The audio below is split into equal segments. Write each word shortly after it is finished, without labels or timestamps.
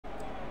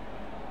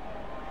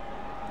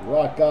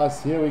Right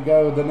guys, here we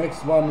go. The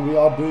next one, we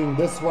are doing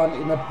this one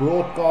in a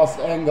broadcast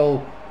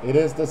angle. It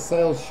is the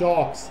Sale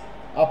Sharks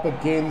up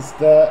against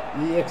the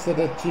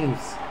Exeter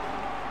Chiefs.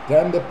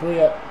 Dan de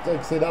Pre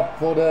takes it up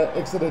for the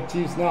Exeter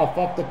Chiefs now.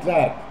 Faf de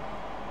Klerk,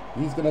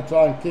 he's going to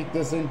try and kick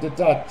this into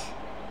touch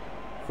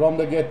from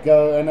the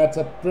get-go, and that's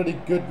a pretty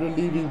good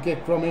relieving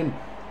kick from him.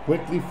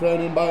 Quickly thrown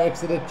in by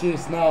Exeter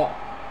Chiefs now,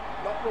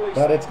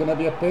 but it's going to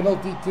be a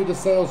penalty to the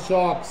Sale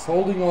Sharks.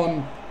 Holding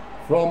on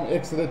from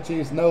Exeter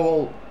Chiefs.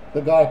 Noel,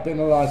 the guy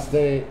penalised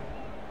there,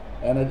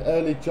 and an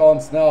early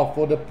chance now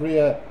for de Pre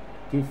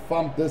to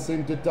thump this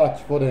into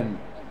touch for them.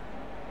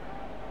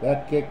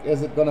 That kick,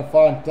 is it going to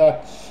find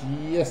touch?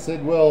 Yes,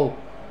 it will.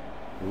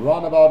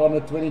 Roundabout on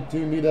the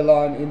 22-metre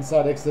line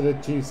inside Exeter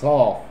Chiefs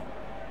half.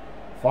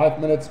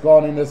 5 minutes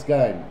gone in this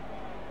game.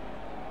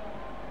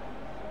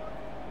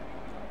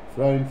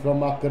 Thrown from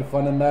Akker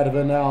van der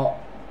Merwe now.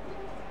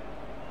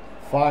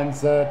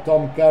 Finds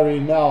Tom Curry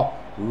now.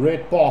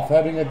 Red Path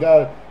having a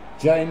go.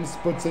 James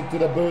puts it to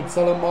the boot.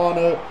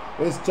 Salamano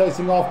is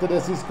chasing after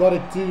this. He's got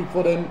it too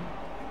for them.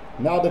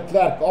 Now the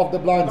Klerk off the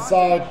blind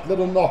side.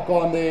 Little knock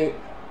on there.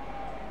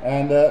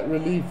 And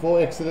relief for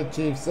Exeter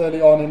Chiefs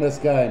early on in this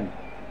game.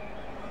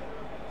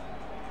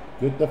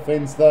 Good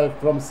defence though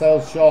from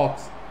Sale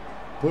Sharks,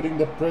 putting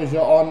the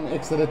pressure on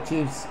Exeter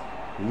Chiefs.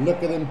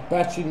 Look at them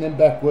bashing them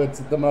backwards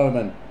at the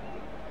moment.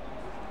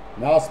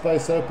 Now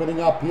space opening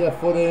up here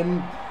for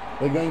them.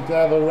 They're going to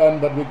have a run,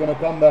 but we're going to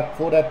come back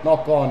for that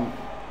knock on.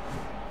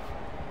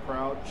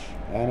 Crouch.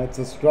 And it's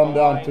a scrum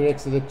down to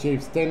Exeter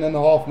Chiefs.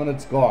 10.5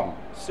 minutes gone.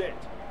 Sit.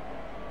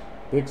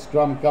 Big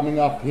scrum coming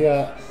up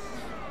here.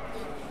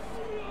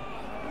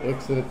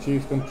 Exeter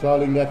Chiefs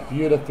controlling that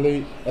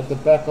beautifully at the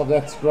back of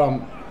that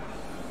scrum.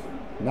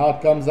 Now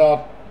it comes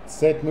out.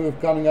 Set move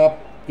coming up.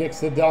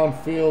 Kicks it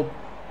downfield.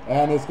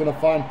 And it's going to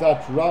find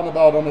touch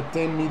roundabout on the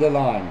 10-metre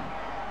line.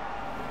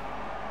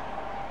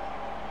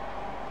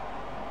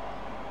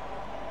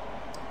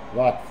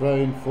 Right,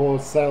 throwing for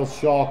Sale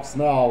Sharks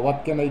now.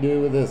 What can they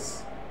do with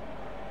this?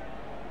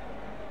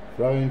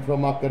 Throwing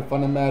from Akker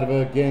van der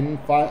Merwe again.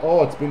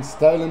 Oh, it's been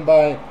stolen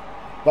by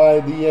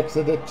the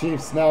Exeter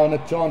Chiefs now, and a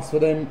chance for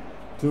them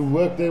to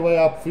work their way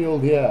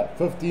upfield here.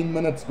 15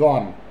 minutes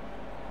gone.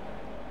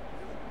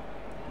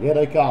 Here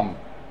they come.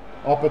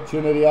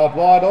 Opportunity out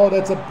wide. Oh,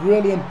 that's a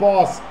brilliant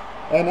pass.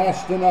 And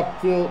Ashton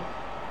upfield.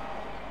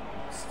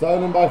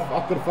 Stolen by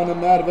Akker van der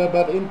Merwe,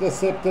 but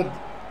intercepted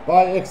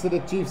by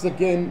Exeter Chiefs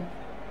again.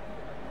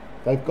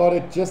 They've got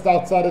it just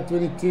outside of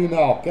 22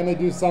 now. Can they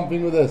do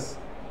something with this?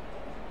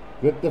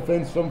 Good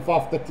defence from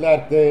Faf de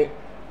Klerk there.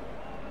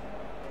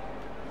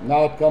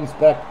 Now it comes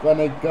back when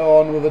they go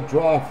on with a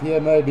drive here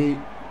maybe.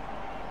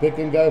 Pick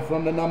and go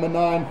from the number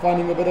 9,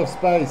 finding a bit of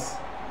space.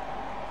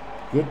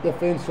 Good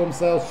defence from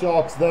Sale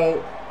Sharks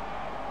though.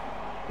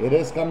 It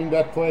is coming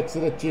back for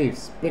Exeter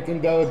Chiefs. Pick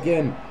and go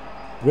again.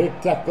 Big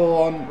tackle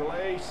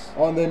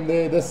on them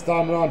there this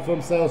time around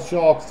from Sale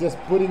Sharks. Just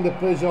putting the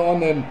pressure on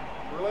them.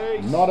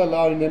 Release. Not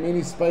allowing them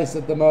any space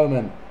at the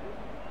moment.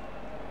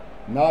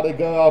 Now they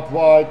go out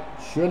wide.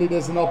 Surely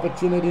there's an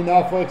opportunity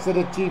now for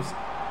Exeter Chiefs.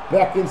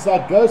 Back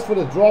inside. Goes for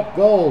the drop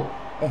goal.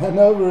 And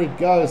over it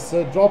goes.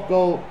 So drop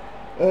goal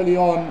early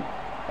on.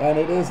 And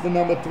it is the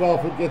number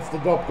 12 who gets the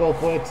drop goal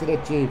for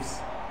Exeter Chiefs.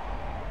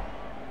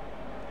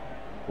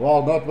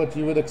 Well, not what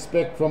you would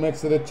expect from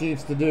Exeter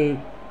Chiefs to do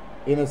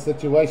in a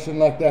situation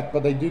like that.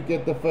 But they do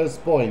get the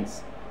first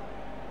points.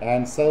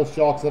 And Sale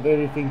Sharks have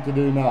everything to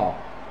do now.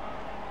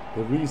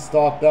 The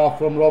restart now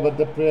from Robert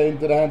de Pre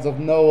into the hands of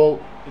Noel.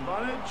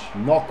 Advantage.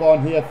 Knock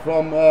on here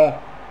from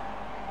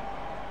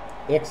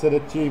Exeter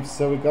Chiefs.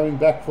 So we're going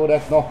back for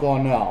that knock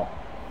on now.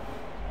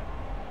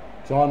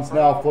 Chance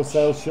now for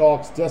Sale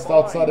Sharks just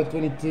outside of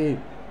 22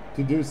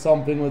 to do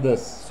something with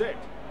this. Sit.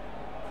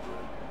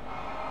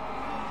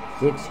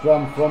 Big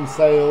scrum from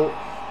Sale.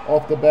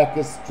 Off the back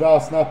is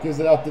Strauss. Now gives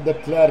it out to de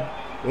Klerk.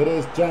 It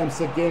is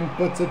James again.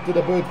 Puts it to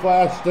the boot for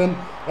Ashton.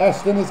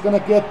 Ashton is going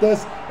to get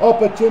this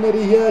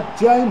opportunity here.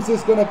 James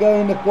is going to go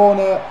in the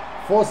corner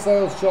for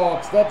Sale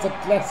Sharks. That's a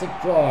classic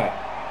try.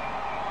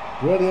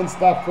 Brilliant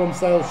stuff from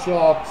Sale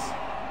Sharks.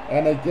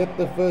 And they get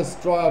the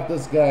first try of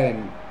this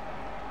game.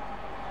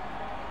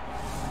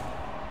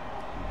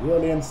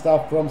 Brilliant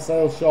stuff from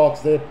Sale Sharks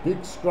there.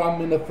 Big scrum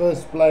in the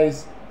first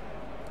place.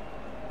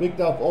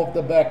 Picked up off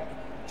the back.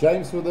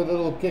 James with a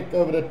little kick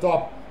over the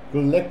top.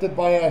 Collected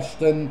by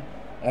Ashton.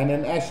 And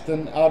then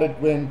Ashton out it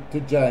went to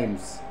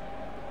James.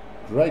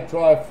 Great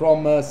try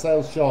from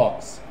Sale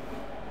Sharks.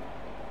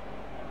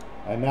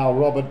 And now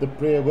Robert de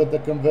Pre with the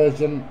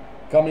conversion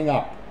coming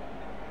up.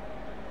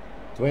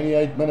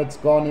 28 minutes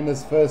gone in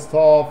this first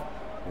half.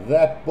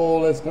 That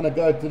ball is going to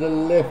go to the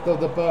left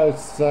of the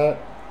post.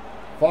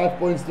 5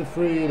 points to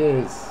 3 it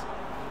is.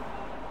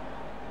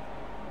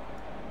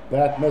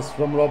 Bad miss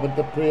from Robert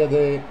de Pre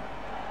there.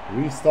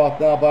 Restart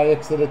now by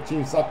Exeter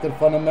Chiefs. Akker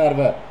van der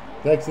Merwe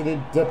takes it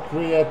in de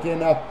Pre again.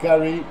 Now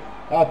Curry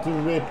out to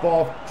Red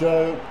Path.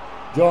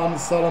 John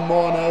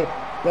Salamano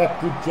back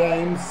to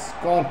James.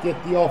 Can't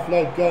get the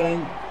offload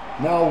going.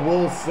 Now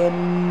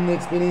Wilson.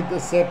 It's been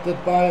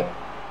intercepted by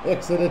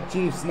Exeter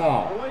Chiefs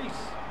now. Police.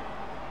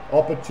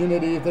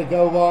 Opportunity if they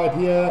go wide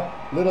here.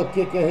 Little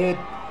kick ahead.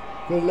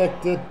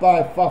 Collected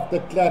by Faf de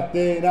Klerk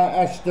there. Now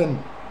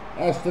Ashton.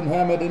 Ashton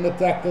hammered in the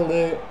tackle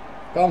there.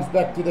 Comes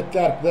back to the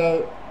Klerk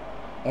though.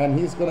 And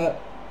he's going to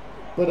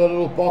put a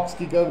little box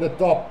kick over the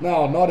top.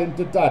 Now not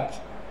into touch.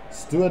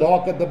 Stuart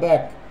Hawk at the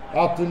back.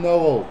 Out to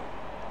Noel.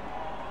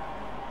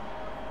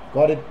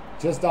 Got it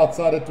just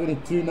outside of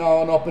 22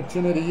 now. An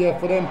opportunity here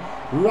for them.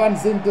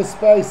 Runs into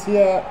space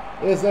here.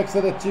 Is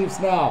Exeter Chiefs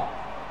now.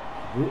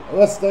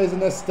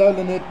 Oosthuizen has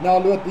stolen it. Now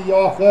Loot the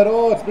Jager.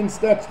 Oh, it's been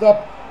snatched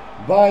up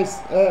by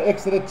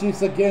Exeter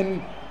Chiefs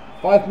again.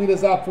 5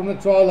 meters out from the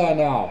try line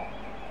now.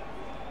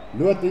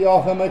 Loot the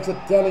Jager makes a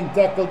telling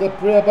tackle to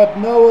prayer, but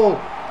Noel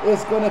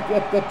is going to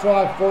get the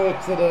try for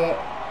Exeter.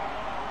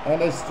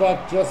 And they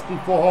strike just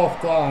before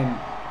half time.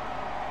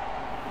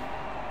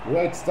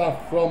 Great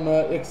stuff from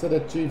Exeter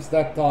Chiefs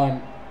that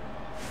time.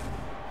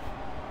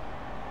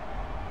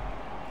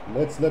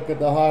 Let's look at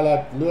the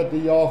highlight. Loot the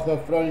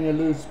Jager throwing a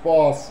loose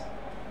pass.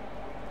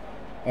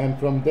 And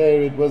from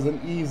there it was an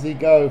easy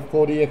go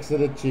for the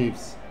Exeter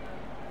Chiefs.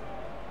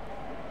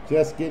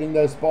 Just getting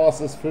those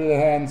passes through the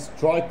hands.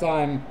 Try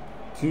time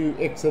to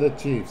Exeter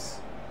Chiefs.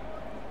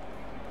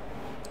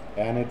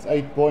 And it's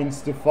 8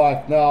 points to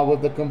 5 now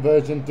with the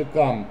conversion to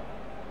come.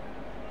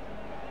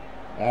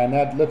 And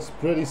that looks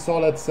pretty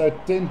solid. So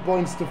 10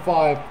 points to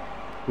 5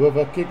 with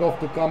a kickoff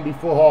to come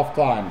before half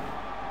time.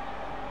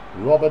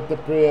 Robert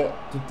Depree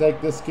to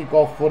take this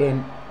kickoff for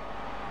them.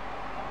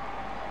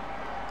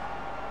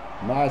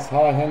 Nice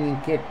high hanging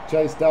kick,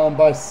 chased down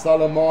by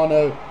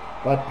Salamano,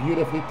 but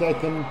beautifully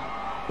taken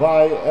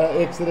by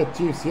Exeter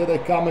Chiefs. Here they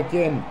come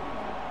again.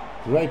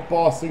 Great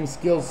passing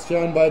skills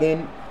shown by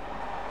them.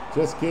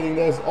 Just getting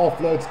those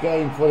offloads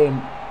going for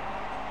them.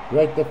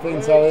 Great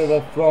defense,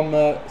 however, from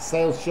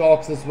Sales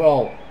Sharks as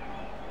well.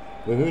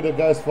 The Hooter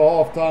goes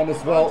for half time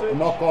as well.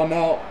 Knock on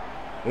now.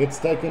 It's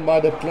taken by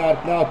the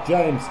Klerk. Now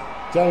James.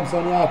 James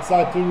on the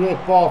outside to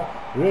Redpath.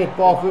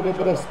 Redpath with a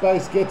bit of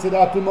space. Gets it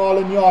out to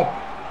Marlon Yard.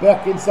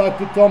 Back inside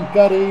to Tom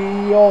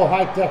Curry. Oh,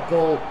 high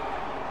tackle.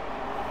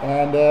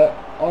 And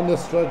on the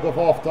stroke of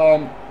half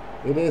time,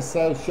 it is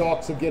Sales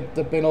Sharks who get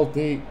the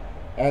penalty.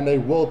 And they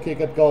will kick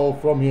a goal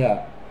from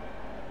here.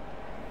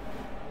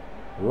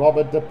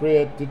 Robert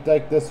Depree to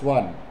take this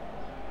one.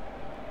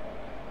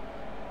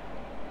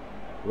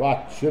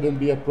 Right, shouldn't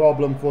be a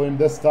problem for him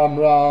this time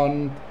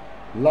round.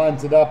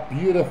 Lines it up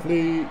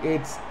beautifully.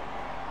 It's...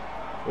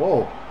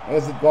 Oh,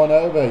 has it gone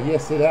over?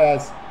 Yes, it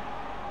has.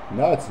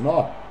 No, it's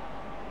not.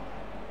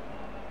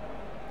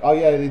 Oh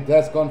yeah, it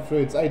has gone through.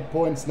 It's 8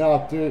 points now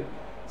to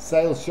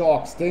Sales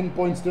Sharks. 10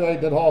 points to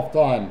 8 at half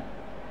time.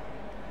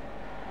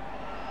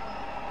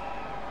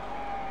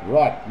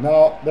 Right,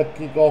 now the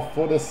kickoff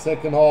for the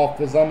second half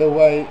is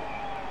underway.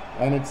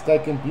 And it's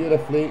taken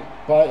beautifully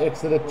by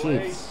Exeter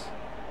Chiefs.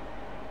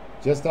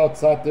 Just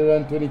outside their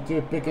own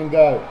 22, pick and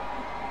go.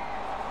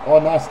 Oh,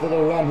 nice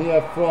little run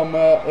here from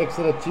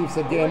Exeter Chiefs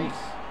again.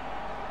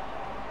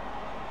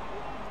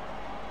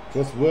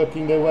 Just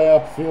working their way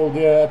upfield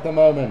here at the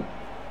moment.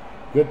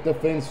 Good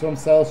defense from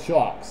Sales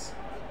Sharks.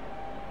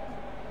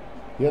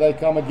 Here they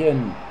come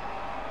again.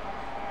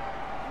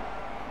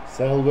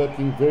 Sale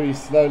working very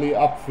slowly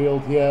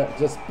upfield here.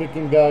 Just pick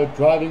and go,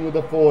 driving with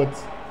the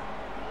forwards.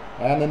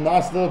 And a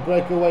nice little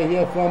breakaway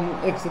here from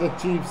Exeter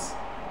Chiefs.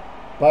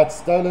 But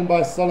stolen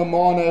by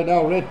Solomano.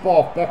 Now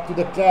Redpath back to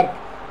the Klerk.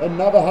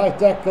 Another high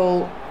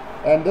tackle.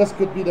 And this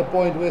could be the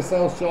point where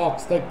Sales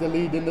Sharks take the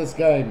lead in this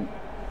game.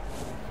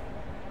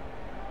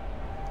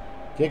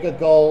 Kick a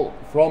goal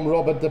from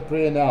Robert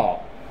Depree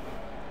now.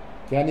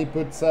 Can he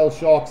put Sales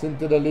Sharks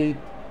into the lead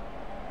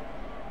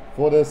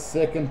for the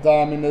second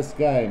time in this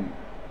game?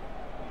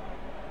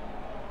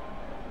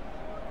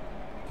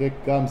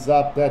 Kick comes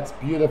up. That's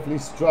beautifully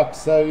struck.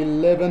 So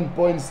 11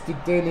 points to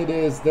 10 it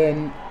is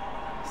then.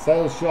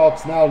 Sales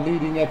Sharks now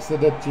leading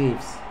Exeter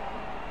Chiefs.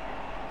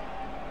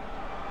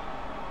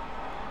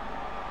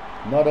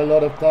 Not a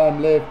lot of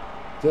time left.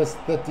 Just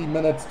 30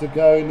 minutes to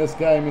go in this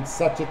game. It's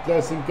such a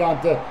close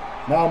encounter.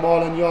 Now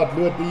Marlon Yard,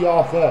 Loot the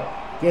Jager.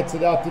 Gets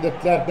it out to the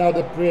Klerk. Now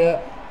the Depree.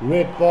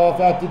 Redpath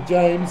out to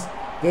James.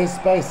 There's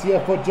space here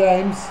for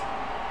James.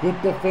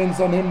 Good defense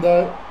on him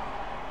though.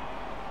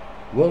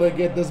 Will they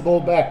get this ball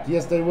back?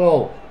 Yes, they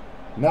will.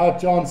 Now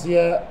chance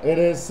here. It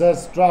is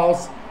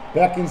Strauss.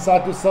 Back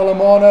inside to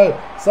Salamano.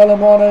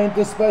 Salamano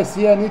into space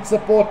here. Needs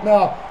support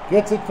now.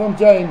 Gets it from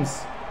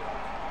James.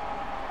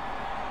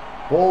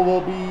 Ball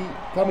will be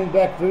coming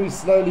back very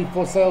slowly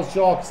for Sales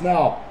Sharks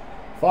now.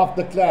 Faf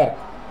de Klerk.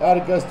 Out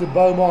it goes to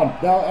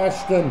Beaumont. Now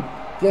Ashton.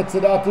 Gets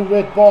it out to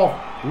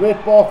Redpath.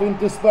 Redpath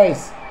into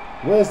space.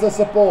 Where's the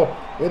support?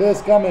 It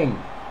is coming.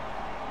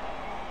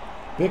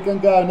 Pick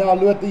and go. Now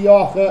Loot the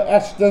Jager.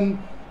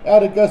 Ashton.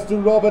 Out it goes to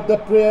Robert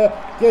Depree.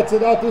 Gets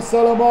it out to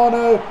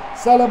Salamano.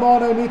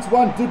 Salamano needs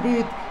one to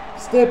beat.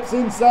 Steps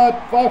inside.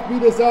 5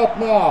 meters out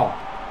now.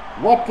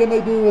 What can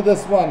they do with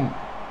this one?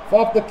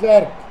 Faf de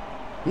Klerk.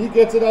 He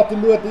gets it out to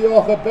Loot the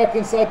Jager. Back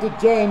inside to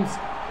James.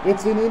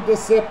 It's been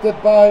intercepted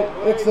by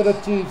Exeter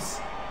Chiefs.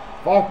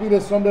 5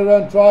 meters from their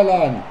own try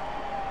line.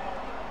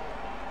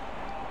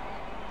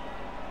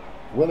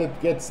 Will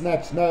it get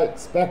snatched? No,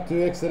 it's back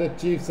to Exeter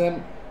Chiefs,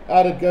 and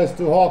out it goes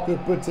to Hawk, who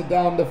puts it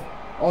down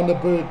on the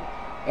boot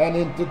and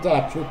into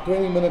touch with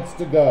 20 minutes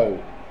to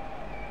go.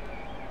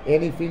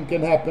 Anything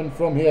can happen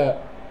from here.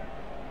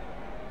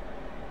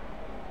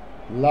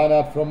 Line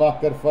out from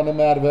Akker van der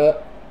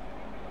Merwe.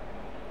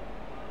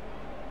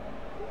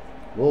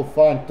 We'll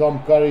find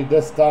Tom Curry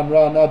this time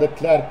round. Now de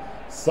Klerk,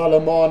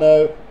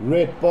 Solomano,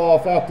 red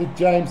bar out to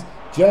James.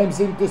 James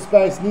into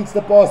space, needs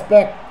the pass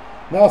back.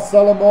 Now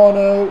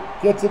Solomano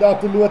gets it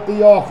out to Loot de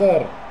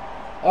Jager.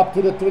 Up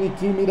to the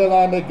 22-meter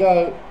line they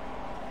go.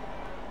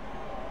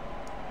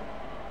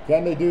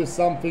 Can they do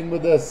something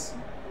with this?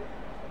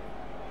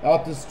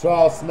 Out to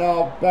Strauss,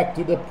 now back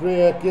to the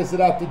Prier, gives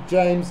it out to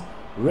James.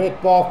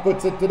 Redpath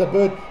puts it to the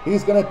boot.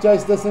 He's going to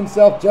chase this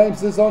himself.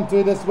 James is onto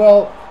it as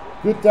well.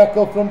 Good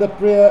tackle from the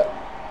Prier.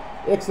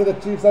 Exeter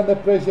Chiefs under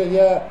pressure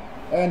here.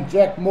 And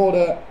Jack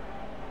Morder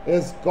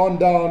is gone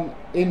down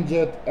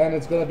injured, and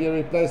it's going to be a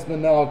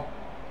replacement now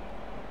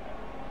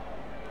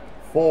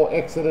for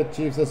Exeter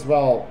Chiefs as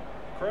well.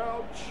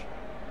 Crouch.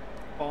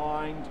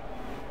 Bind.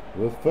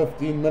 With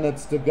 15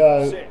 minutes to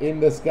go in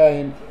this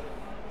game.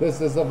 This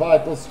is a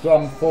vital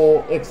scrum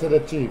for Exeter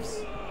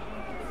Chiefs.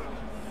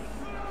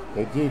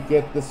 They do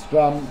get the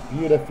scrum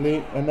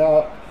beautifully, and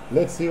now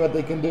let's see what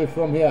they can do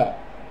from here.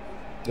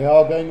 They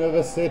are going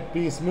over set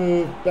piece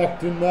move, back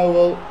to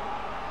Noel.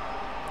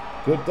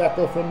 Good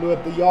tackle from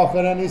Loot de Jager,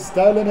 and he's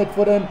stolen it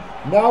for them.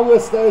 Now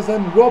Wistos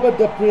and Robert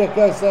de Pre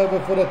goes over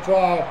for the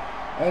try,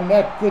 and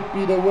that could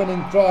be the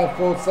winning try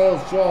for Sale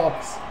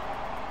Sharks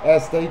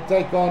as they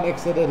take on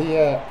Exeter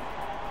here.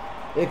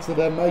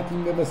 Exeter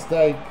making the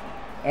mistake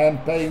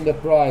and paying the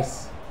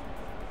price.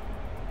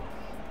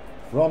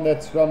 From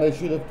that scrum, they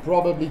should have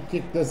probably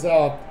kicked this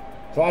out.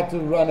 Tried to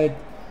run it.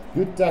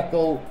 Good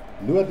tackle.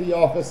 Loot de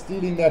Jager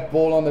stealing that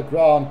ball on the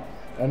ground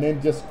and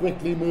then just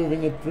quickly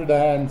moving it through the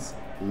hands.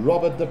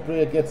 Robert de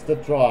Pre gets the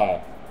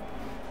try.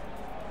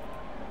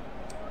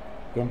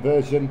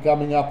 Conversion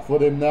coming up for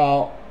them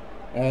now,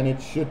 and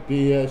it should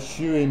be a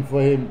shoe-in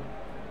for him.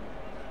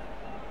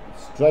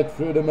 Straight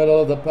through the middle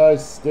of the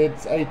post.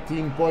 It's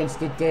 18 points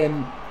to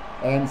 10,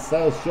 and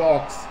Sale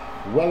Sharks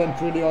well and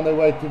truly on their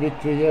way to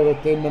victory here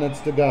with 10 minutes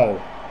to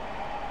go.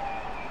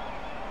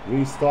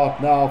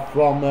 Restart now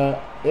from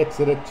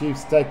Exeter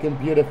Chiefs, taken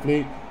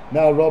beautifully.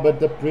 Now Robert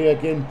de Pre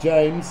again.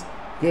 James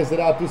gives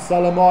it out to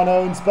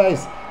Solomano in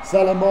space.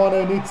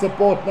 Solomano needs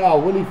support now.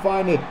 Will he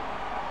find it?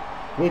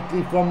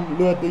 Quickly from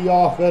Loot de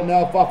Jager.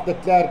 Now Van de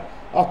Klerk.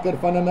 Akker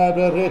van der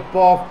Merwe, red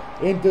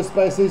path. Into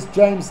space is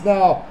James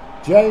now.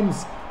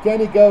 James, can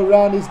he go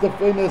around his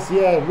defenders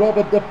here?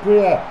 Robert de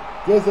Pre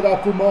gives it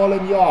out to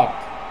Marlon Yard.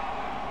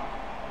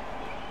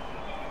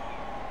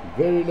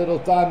 Very little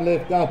time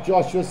left now.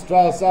 Joshua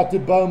Strauss out to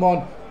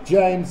Beaumont.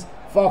 James,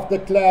 Van de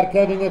Klerk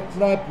having a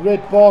knife,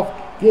 red path.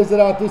 Gives it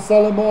out to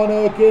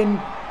Solomano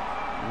again.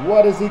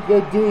 What is he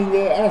doing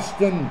there?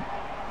 Ashton,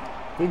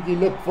 I think he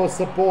looked for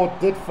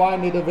support, did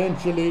find it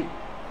eventually.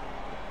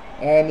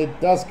 And it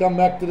does come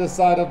back to the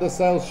side of the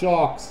Sale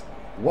Sharks.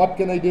 What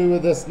can they do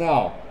with this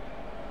now?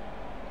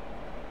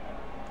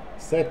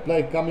 Set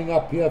play coming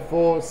up here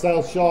for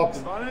Sale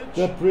Sharks.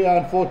 De Pre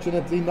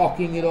unfortunately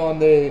knocking it on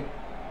there.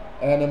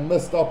 And a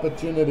missed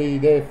opportunity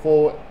there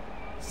for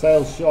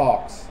Sale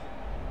Sharks.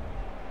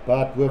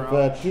 But with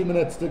 2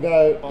 minutes to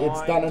go,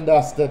 it's done and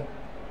dusted.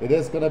 It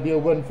is going to be a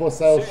win for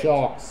Sale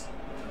Sharks.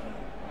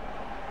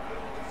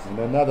 And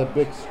another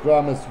big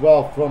scrum as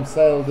well from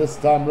Sale this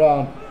time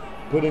round,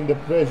 putting the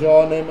pressure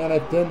on them, and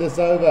they've turned this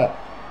over.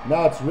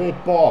 Now it's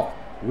Red Bath.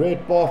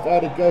 Red Bath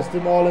out, it goes to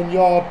Marlon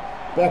Yard.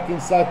 Back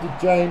inside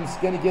to James.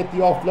 Can he get the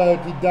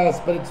offload? He does,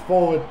 but it's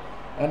forward.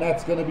 And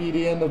that's going to be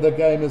the end of the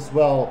game as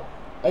well.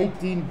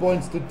 18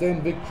 points to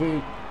 10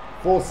 victory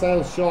for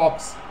Sale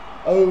Sharks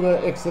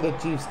over Exeter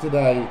Chiefs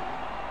today.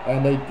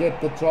 And they get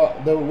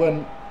the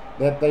win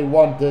that they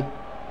wanted,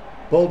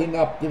 building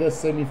up to the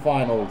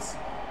semi-finals.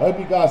 Hope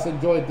you guys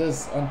enjoyed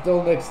this.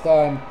 Until next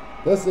time,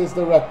 this is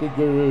the Rugby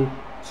Guru.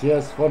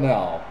 Cheers for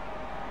now.